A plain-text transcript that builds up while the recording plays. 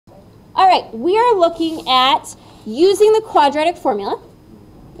right, we are looking at using the quadratic formula,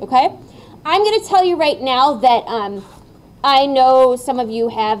 okay? I'm going to tell you right now that I know some of you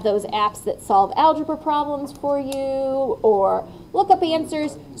have those apps that solve algebra problems for you or look up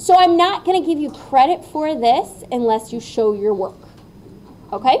answers, so I'm not going to give you credit for this unless you show your work,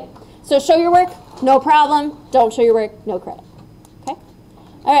 okay? So show your work, no problem. Don't show your work, no credit, okay?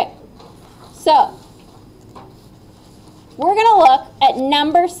 All right, so we're going to look at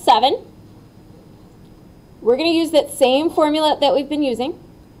number 7. We're going to use that same formula that we've been using,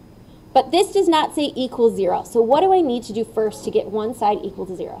 but this does not say equals 0. So what do I need to do first to get one side equal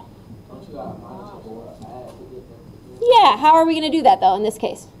to 0? Yeah, how are we going to do that though in this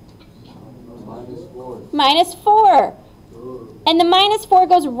case? Minus 4. And the minus 4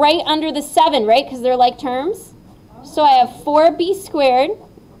 goes right under the 7, right? Because they're like terms. So I have 4b squared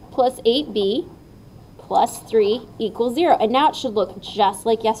plus 8b plus 3 equals 0. And now it should look just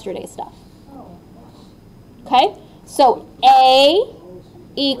like yesterday's stuff. Okay? So A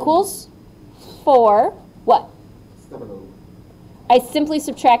equals 4. What? I simply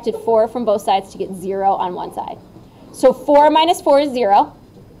subtracted 4 from both sides to get 0 on one side. So 4 minus 4 is 0.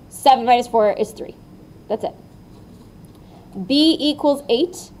 7 minus 4 is 3. That's it. B equals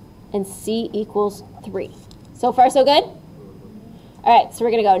 8, and C equals 3. So far, so good? All right, so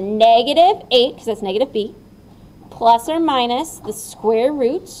we're going to go negative 8, because that's negative B, plus or minus the square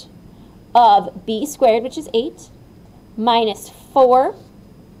root of B squared, which is 8, minus 4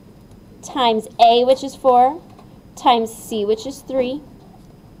 times A, which is 4, times C, which is 3,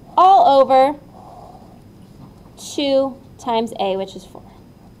 all over 2 times A, which is 4.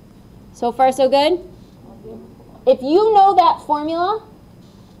 So far, so good? If you know that formula,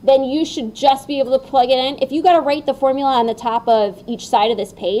 then you should just be able to plug it in. If you got to write the formula on the top of each side of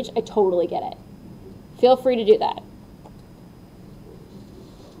this page, I totally get it. Feel free to do that.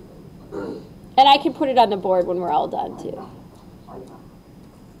 And I can put it on the board when we're all done, too.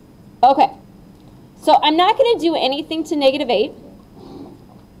 Okay. So I'm not going to do anything to negative 8.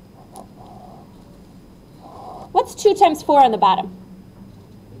 What's 2 times 4 on the bottom?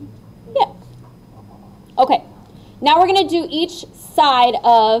 Yeah. Okay. Now we're going to do each side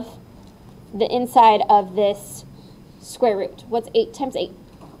of the inside of this square root. What's 8 times 8?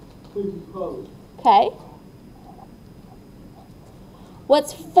 Okay.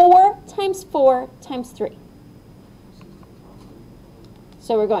 What's 4 times 4 times 3?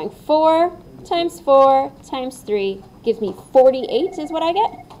 So we're going 4 times 4 times 3 gives me 48 is what I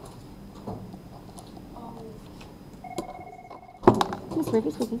get. Miss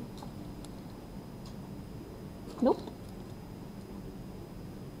Murphy's speaking. Nope.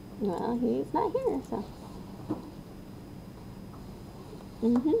 Well, he's not here, so.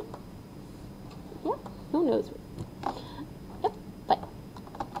 Yep, who knows? Yep,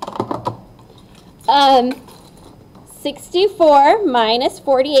 fine. 64 minus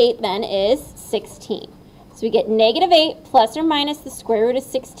 48 then is 16. So we get negative 8 plus or minus the square root of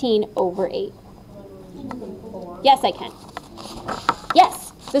 16 over 8. Yes, I can.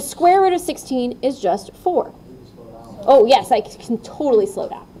 Yes, the square root of 16 is just 4. Oh, yes, I can totally slow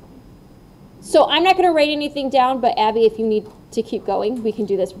down. So I'm not going to write anything down, but Abby, if you need to keep going, we can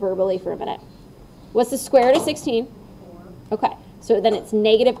do this verbally for a minute. What's the square root of 16? 4. Okay, so then it's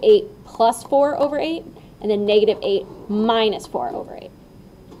negative 8 plus 4 over 8, and then negative 8 minus 4 over 8.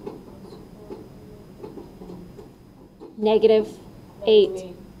 Negative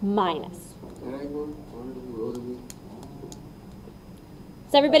 8 minus.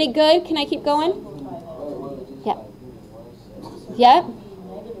 Is everybody good? Can I keep going? Yeah. Yep.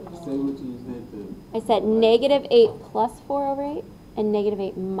 I said negative 8 plus 4 over 8 and negative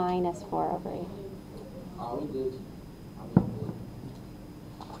 8 minus 4 over 8.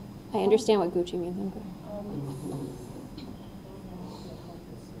 I understand what Gucci means.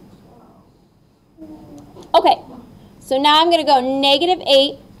 Okay, so now I'm going to go negative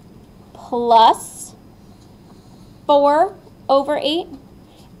 8 plus 4 over 8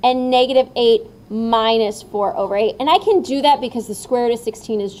 and negative 8 minus 4 over 8. And I can do that because the square root of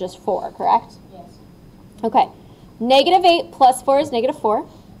 16 is just 4, correct? Yes. Okay. Negative 8 plus 4 is negative 4.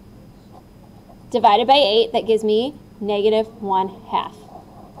 Divided by 8, that gives me negative 1/2.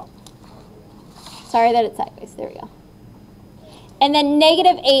 Sorry that it's sideways. There we go. And then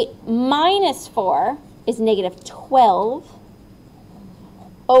negative 8 minus 4 is negative 12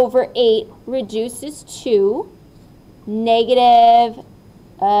 over 8 reduces to negative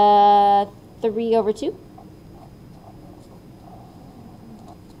 3 over 2.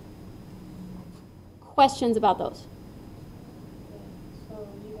 Questions about those? So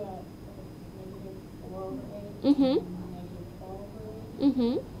you got negative 4 over 8. Mm-hmm. Negative 4 over 8.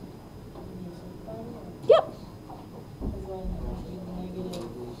 Mm-hmm. Yep. Because then it would be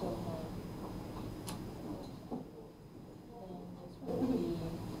negative 1. Then this would be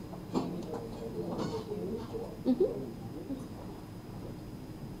negative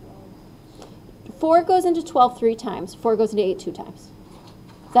 2. 4 goes into 12 3 times. 4 goes into 8 2 times.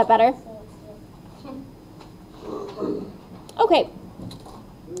 Is that better? Okay.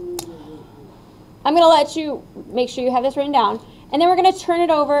 I'm going to let you make sure you have this written down. And then we're going to turn it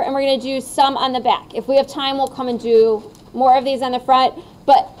over and we're going to do some on the back. If we have time, we'll come and do more of these on the front.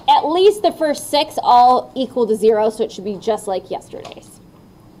 But at least the first 6 all equal to 0, so it should be just like yesterday's.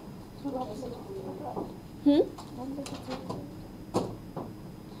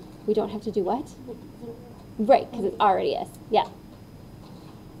 We don't have to do what? Right, because it already is. Yeah.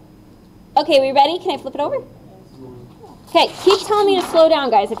 Okay, we ready? Can I flip it over? Okay, keep telling me to slow down,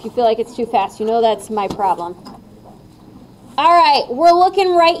 guys, if you feel like it's too fast. You know that's my problem. All right, we're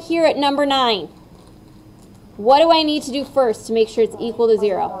looking right here at number 9. What do I need to do first to make sure it's equal to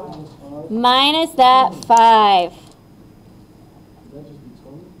 0? Minus that 5.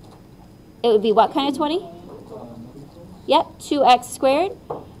 It would be what kind of 20? Yep, 2x squared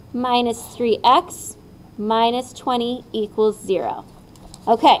minus 3x minus 20 equals 0.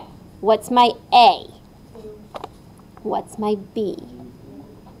 Okay, what's my A? What's my B?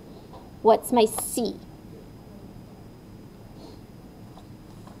 What's my C?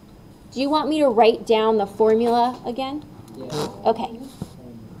 Do you want me to write down the formula again? Yeah. Okay.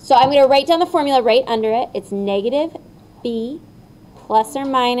 So I'm going to write down the formula right under it. It's negative B plus or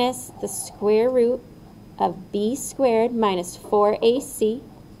minus the square root of B squared minus 4AC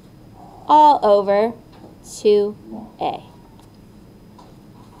all over 2A.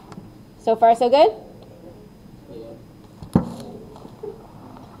 So far, so good?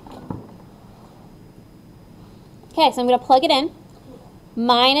 Okay, so I'm going to plug it in.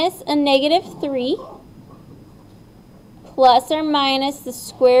 Minus a negative 3 plus or minus the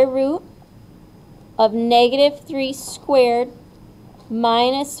square root of negative 3 squared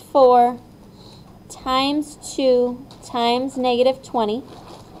minus 4 times 2 times negative 20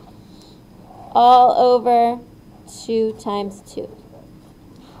 all over 2 times 2.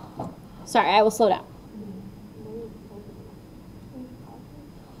 Sorry, I will slow down.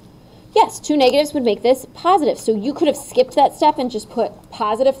 Yes, 2 negatives would make this positive. So you could have skipped that step and just put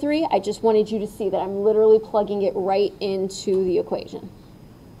positive 3. I just wanted you to see that I'm literally plugging it right into the equation.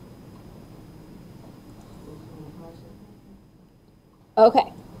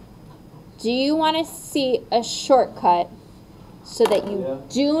 Okay. Do you want to see a shortcut so that you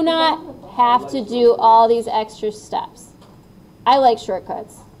do not have to do all these extra steps? I like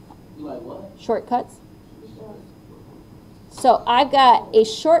shortcuts. You like what? Shortcuts. So I've got a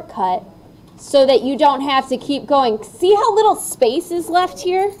shortcut so that you don't have to keep going. See how little space is left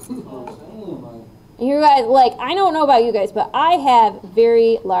here? You guys, like, I don't know about you guys, but I have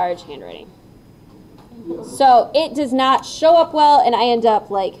very large handwriting. So it does not show up well, and I end up,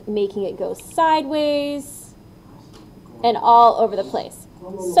 like, making it go sideways and all over the place.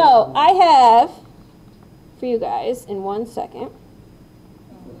 So I have, for you guys, in 1 second,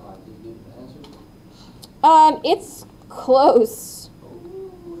 it's close.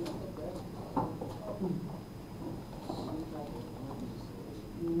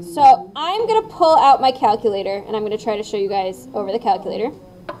 So I'm going to pull out my calculator, and I'm going to try to show you guys over the calculator.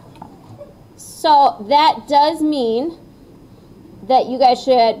 So that does mean that you guys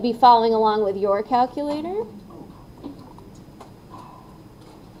should be following along with your calculator.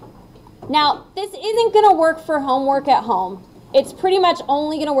 Now, this isn't going to work for homework at home. It's pretty much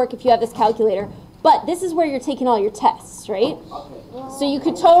only going to work if you have this calculator. But this is where you're taking all your tests, right? Okay. So you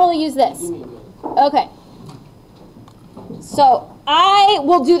could totally use this. Okay. So I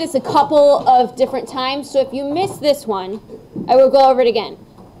will do this a couple of different times. So if you miss this one, I will go over it again.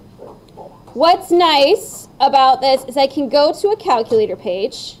 What's nice about this is I can go to a calculator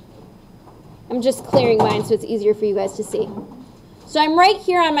page. I'm just clearing mine so it's easier for you guys to see. So I'm right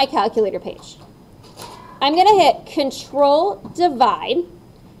here on my calculator page. I'm going to hit Control Divide,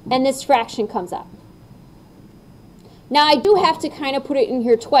 and this fraction comes up. Now I do have to kind of put it in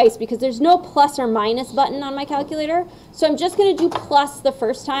here twice because there's no plus or minus button on my calculator. So I'm just going to do plus the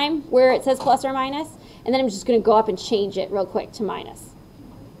first time where it says plus or minus, and then I'm just going to go up and change it real quick to minus.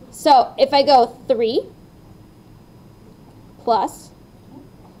 So if I go 3 plus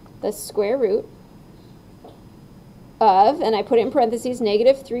the square root of, and I put it in parentheses,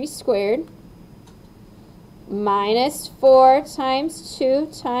 negative 3 squared minus 4 times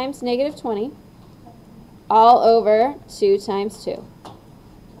 2 times negative 20 all over 2 times 2.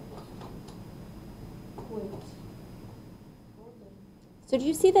 So do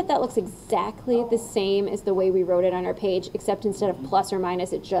you see that that looks exactly the same as the way we wrote it on our page, except instead of plus or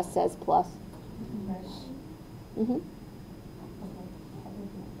minus, it just says plus? Mm-hmm.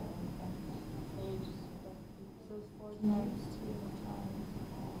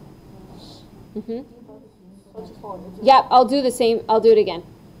 Mm-hmm. Yep, I'll do the same. I'll do it again.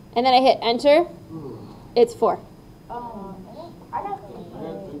 And then I hit enter. It's 4.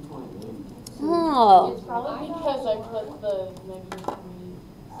 Oh. It's probably because I put the -3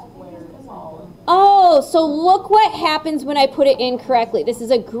 squares all in. Oh, so look what happens when I put it in correctly. This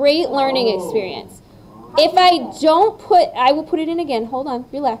is a great learning experience. If I don't put, I will put it in again. Hold on,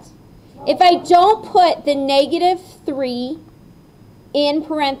 relax. If I don't put the -3 in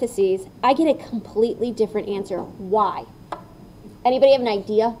parentheses, I get a completely different answer. Why? Anybody have an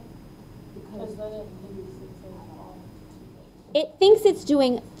idea? Because then it thinks it's all. It thinks it's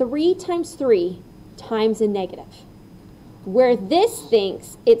doing 3 times 3 times a negative, where this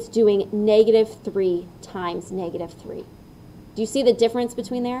thinks it's doing -3 times -3. Do you see the difference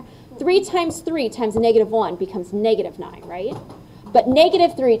between there? 3 times 3 times -1 becomes -9, right? But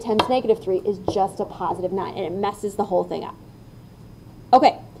 -3 times -3 is just a +9, and it messes the whole thing up.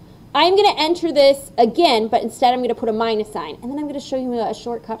 Okay, I'm going to enter this again, but instead I'm going to put a minus sign, and then I'm going to show you a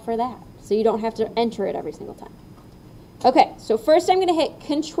shortcut for that, so you don't have to enter it every single time. Okay, so first I'm going to hit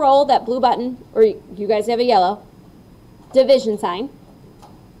Control, that blue button, or you guys have a yellow, division sign.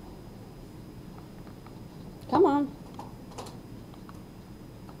 Come on.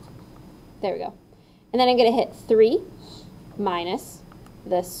 There we go. And then I'm going to hit 3 minus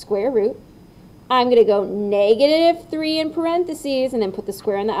the square root. I'm going to go -3 in parentheses and then put the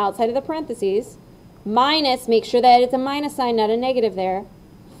square on the outside of the parentheses. Minus, make sure that it's a minus sign, not a negative there.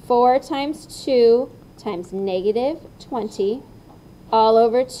 4 times 2 times -20 all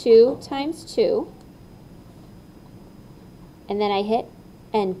over 2 times 2. And then I hit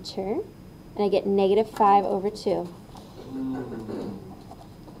enter and I get -5 over 2.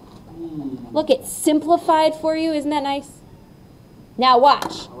 Look, it's simplified for you. Isn't that nice? Now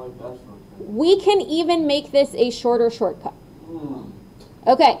watch. I like that shortcut. We can even make this a shorter shortcut.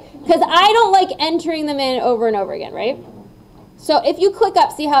 Okay, because I don't like entering them in over and over again, right? So if you click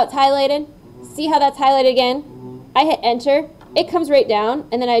up, see how it's highlighted? See how that's highlighted again? I hit enter. It comes right down,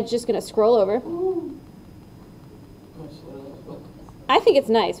 and then I'm just going to scroll over. I think it's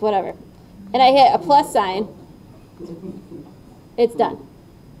nice, whatever. And I hit a plus sign. It's done.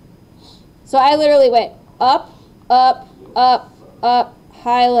 So I literally went up, up, up, up,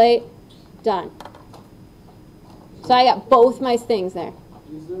 highlight, done. So I got both my things there.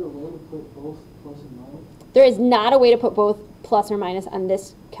 Is there a way to put both plus and minus? There is not a way to put both plus or minus on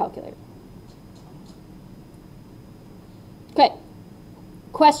this calculator. Okay.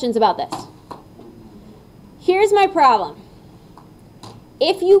 Questions about this? Here's my problem.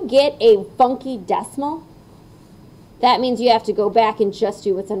 If you get a funky decimal, that means you have to go back and just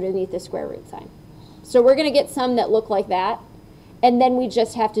do what's underneath the square root sign. So we're going to get some that look like that, and then we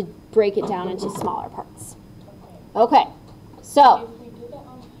just have to break it down into smaller parts. Okay, so If we did it on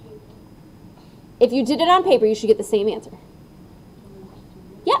paper, if you did it on paper, you should get the same answer.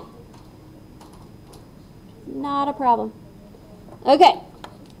 Yeah. Not a problem. Okay,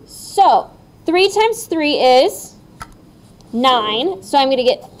 so 3 times 3 is 9. So I'm going to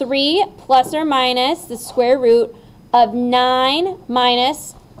get 3 plus or minus the square root of 9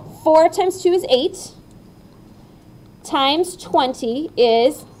 minus 4 times 2 is 8. Times 20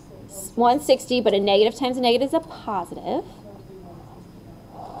 is 160, but a negative times a negative is a positive.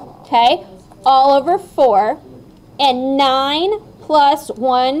 Okay, all over 4. And 9 plus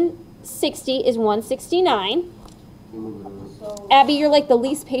 160 is 169. Abby, you're like the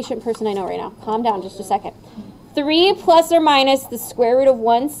least patient person I know right now. Calm down just a second. 3 plus or minus the square root of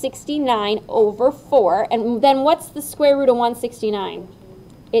 169 over 4. And then what's the square root of 169?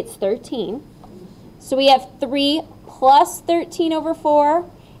 It's 13. So we have 3 plus 13 over 4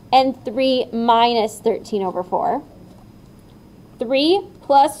 and 3 minus 13 over 4. 3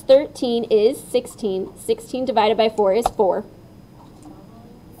 plus 13 is 16. 16 divided by 4 is 4.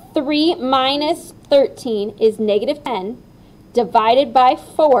 3 minus 13 is negative 10. Divided by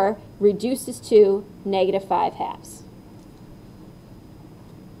 4 reduces to negative 5 halves.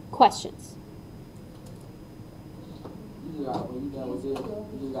 Questions? You got, when you done with it, you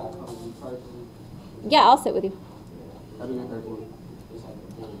just got to come to me personally. Yeah, I'll sit with you. I do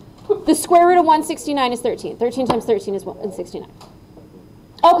 13. The square root of 169 is 13. 13 times 13 is 169.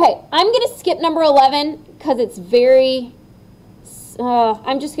 Okay, I'm going to skip number 11 because it's very,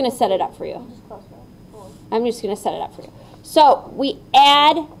 I'm just going to set it up for you. I'm just going to set it up for you. So we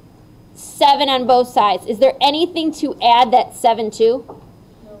add 7 on both sides. Is there anything to add that 7 to?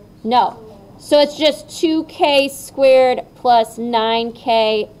 No. So it's just 2k squared plus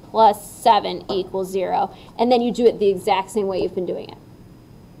 9k plus 7 equals 0. And then you do it the exact same way you've been doing it.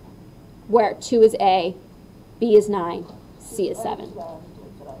 Where 2 is A, B is 9, C is 7.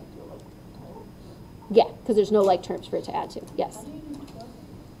 Yeah, because there's no like terms for it to add to. Yes.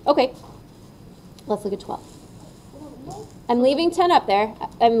 Okay. Let's look at 12. I'm leaving 10 up there.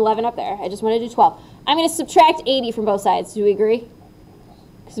 I'm 11 up there. I just want to do 12. I'm going to subtract 80 from both sides. Do we agree?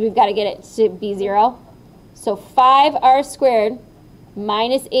 Because we've got to get it to be 0. So 5r squared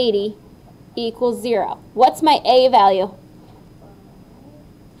minus 80 equals 0. What's my A value?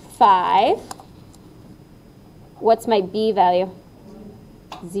 5. What's my B value?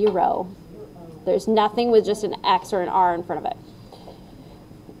 0. There's nothing with just an X or an R in front of it.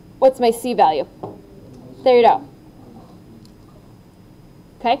 What's my C value? There you go.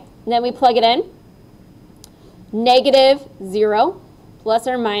 Okay, and then we plug it in. Negative 0 plus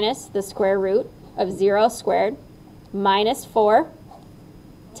or minus the square root of 0 squared minus 4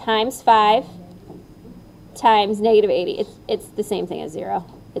 times 5 times negative 80. It's the same thing as 0.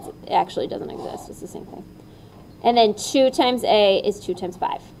 It actually doesn't exist. It's the same thing. And then 2 times A is 2 times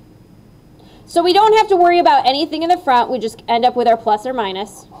 5. So we don't have to worry about anything in the front. We just end up with our plus or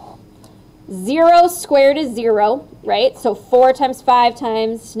minus. 0 squared is 0, right? So 4 times 5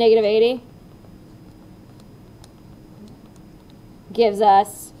 times negative 80 gives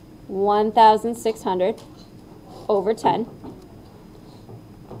us 1,600 over 10.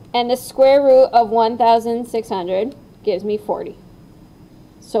 And the square root of 1,600 gives me 40.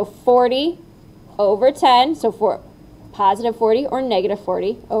 So 40 over 10, so for positive 40 or negative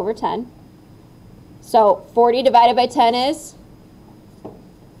 40 over 10. So 40 divided by 10 is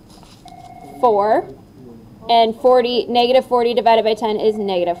 4. And negative 40 divided by 10 is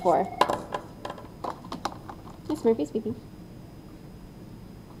negative 4. Miss Murphy speaking.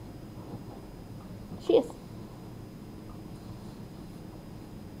 She is.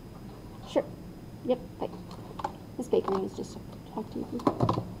 Sure. Yep, bye. Miss Baker needs just to talk to you.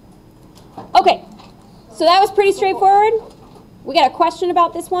 Okay, so that was pretty straightforward. We got a question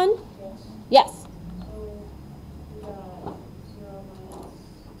about this one? Yes. So we got 0 minus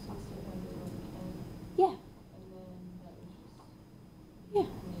 1,600 over 10. Yeah. And then that was just Yeah.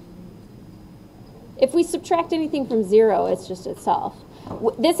 If we subtract anything from 0, it's just itself.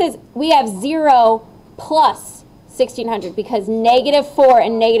 We have 0 plus 1,600 because negative 4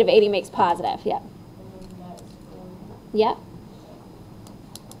 and negative 80 makes positive. Yeah. and then that's Yeah.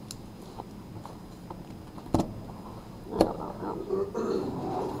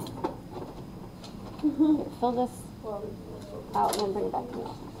 Here, fill this out and then bring it back to me.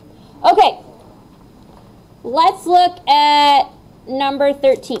 Okay. Let's look at number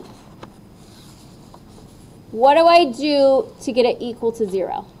 13. What do I do to get it equal to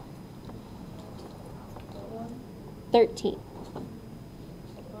 0? 13.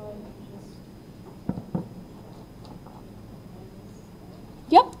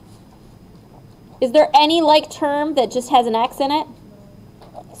 Yep. Is there any like term that just has an x in it?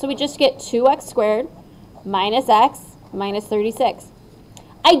 So we just get 2x squared minus x minus 36.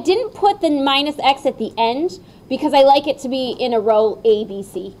 I didn't put the minus x at the end because I like it to be in a row A, B,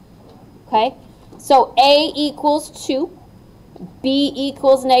 C. Okay? So A equals 2, B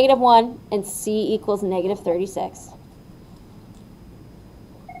equals negative 1, and C equals negative 36.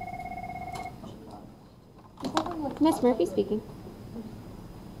 Miss Murphy speaking.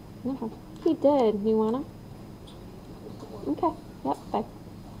 No, he did. You wanna? Okay. Yep. Bye.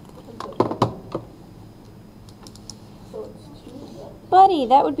 Buddy,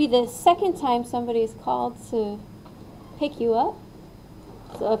 that would be the second time somebody's called to pick you up.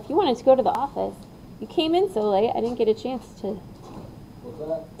 So if you wanted to go to the office, you came in so late, I didn't get a chance to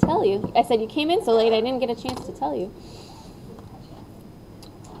tell you. I said you came in so late, I didn't get a chance to tell you.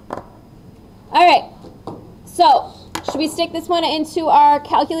 All right. So, should we stick this one into our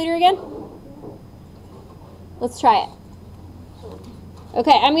calculator again? Let's try it.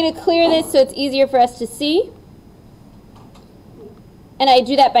 Okay, I'm going to clear this so it's easier for us to see. And I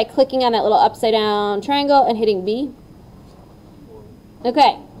do that by clicking on that little upside down triangle and hitting B.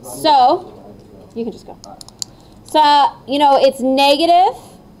 Okay, so, you can just go. So, you know, it's negative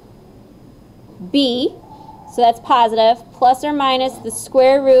B, so that's positive, plus or minus the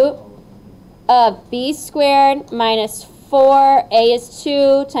square root of B squared minus 4, A is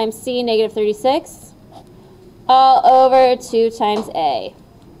 2, times C, negative 36, all over 2 times A.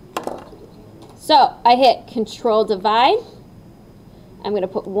 So, I hit Control Divide. I'm going to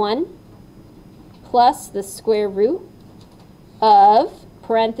put 1 plus the square root of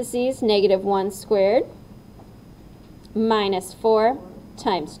parentheses negative 1 squared minus 4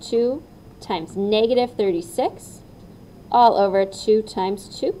 times 2 times negative 36 all over 2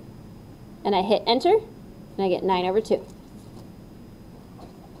 times 2. And I hit enter, and I get 9 over 2.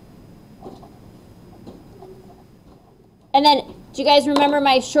 And then, do you guys remember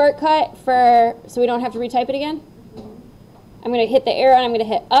my shortcut for, so we don't have to retype it again? I'm going to hit the arrow, and I'm going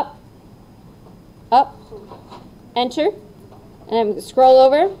to hit up, up, enter, and I'm going to scroll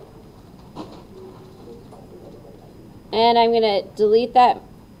over, and I'm going to delete that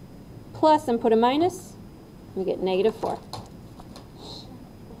plus and put a minus. We get negative 4.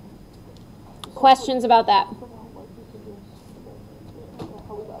 Questions about that?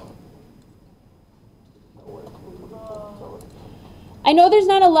 I know there's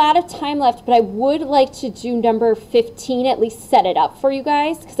not a lot of time left, but I would like to do number 15, at least set it up for you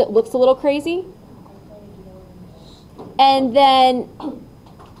guys, because it looks a little crazy. And then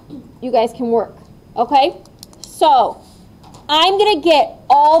you guys can work, okay? So I'm going to get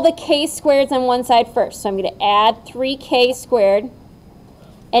all the k squareds on one side first. So I'm going to add 3k squared,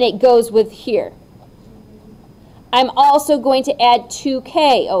 and it goes with here. I'm also going to add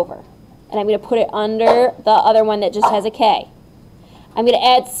 2k over, and I'm going to put it under the other one that just has a k. I'm going to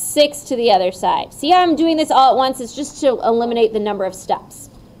add 6 to the other side. See how I'm doing this all at once? It's just to eliminate the number of steps.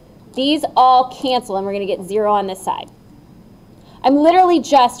 These all cancel, and we're going to get 0 on this side. I'm literally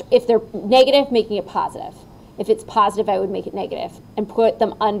just, if they're negative, making it positive. If it's positive, I would make it negative and put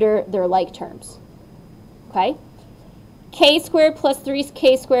them under their like terms. Okay? K squared plus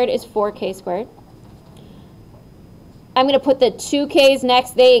 3k squared is 4k squared. I'm going to put the 2k's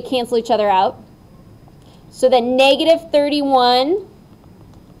next. They cancel each other out. So then negative 31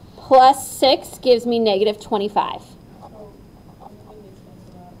 plus 6 gives me negative 25.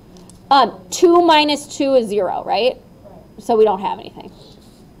 2 minus 2 is 0, right? So we don't have anything.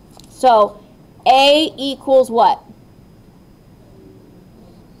 So A equals what?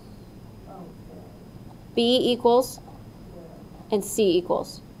 B equals? And C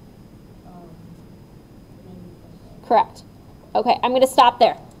equals? Correct. Okay, I'm going to stop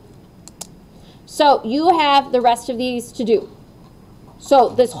there. So you have the rest of these to do. So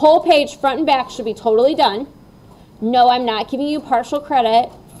this whole page, front and back, should be totally done. No, I'm not giving you partial credit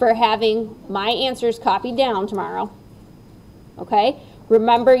for having my answers copied down tomorrow. Okay?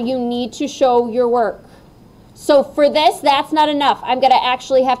 Remember, you need to show your work. So for this, that's not enough. I'm going to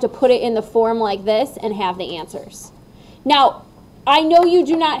actually have to put it in the form like this and have the answers. Now, I know you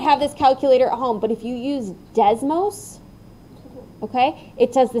do not have this calculator at home, but if you use Desmos, okay,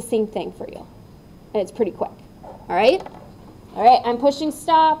 it does the same thing for you. And it's pretty quick. All right? All right, I'm pushing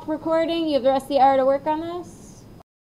stop recording. You have the rest of the hour to work on this.